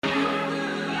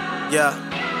Yeah.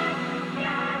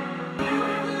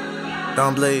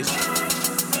 Don Blaze.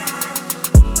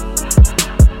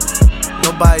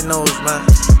 Nobody knows, man.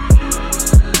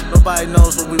 Nobody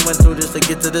knows what we went through just to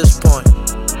get to this point.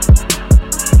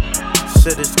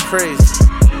 Shit is crazy.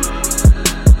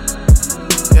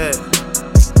 Yeah.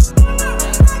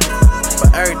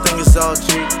 But everything is all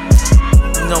G.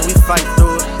 You know, we fight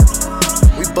through it.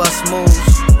 We bust moves.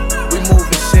 We move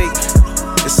and shake.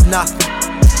 It's nothing.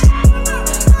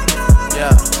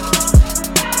 Yeah.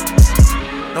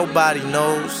 Nobody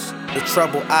knows the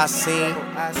trouble I seen.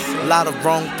 A lot of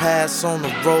wrong paths on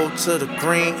the road to the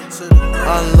green.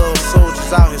 Unload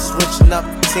soldiers out here switching up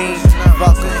the team.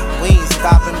 Fuck 'em, we ain't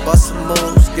stopping, bustin'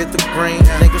 moves, get the green.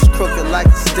 Niggas crooked like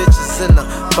the stitches in the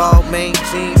ball main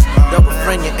jeans. Double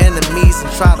friend your enemies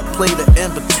and try to play the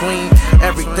in-between.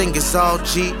 Everything is all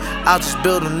G, I'll just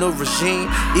build a new regime.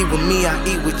 Eat with me, I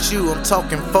eat with you, I'm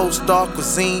talking 4-star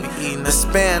cuisine. The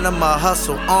span of my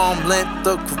hustle, arm length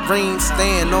of Kareem.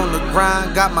 Staying on the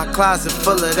grind, got my closet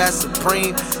full of that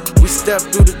Supreme. We stepped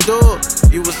through the door,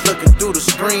 you was looking through the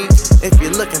screen. If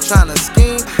you're looking tryna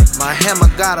scheme, my hammer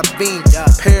got a beam.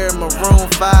 Pair of maroon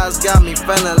 5s got me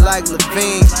feeling like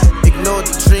Levine. Ignore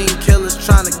the dream killers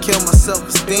tryna kill my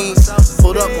self-esteem.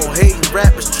 Pulled up on hating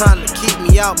rappers tryna keep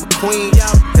me out my queen.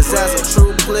 Cause as a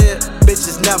true player,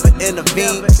 bitches never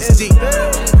intervene. It's deep.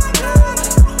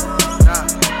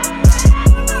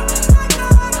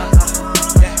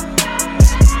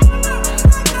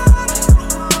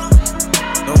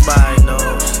 Nobody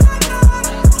knows.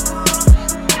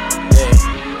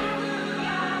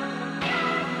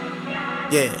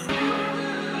 Yeah.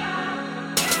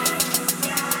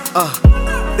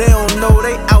 They don't know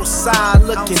they outside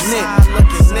looking in.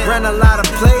 Ran a lot of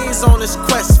plays on this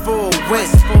quest for a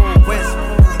win.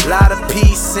 Lot of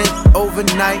peace sent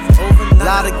overnight.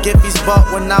 Lot of giffies bought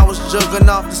when I was jugging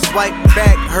off the swipe.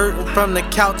 Back hurting from the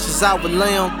couches I would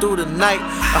lay on through the night.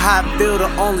 A high feel to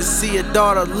only see a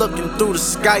daughter looking through the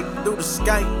Skype.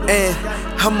 And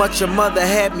how much your mother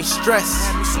had me stressed.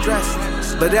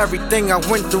 But everything I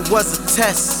went through was a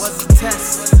test.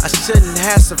 I shouldn't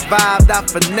have survived, I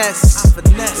finesse.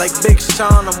 Like Big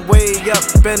Sean, I'm way up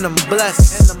and I'm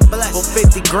blessed. For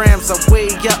 50 grams, I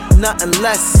weigh up, nothing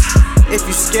less. If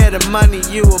you scared of money,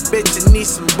 you a bitch and need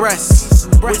some breasts.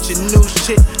 With your new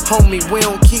shit, homie, we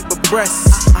don't keep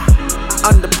abreast.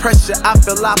 Under pressure, I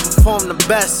feel I perform the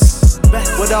best.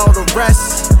 With all the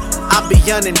rest, I be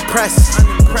unimpressed.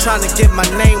 I'm trying to get my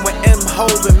name with M.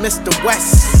 Hov and Mr.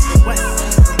 West.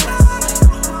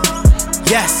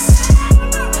 Yes.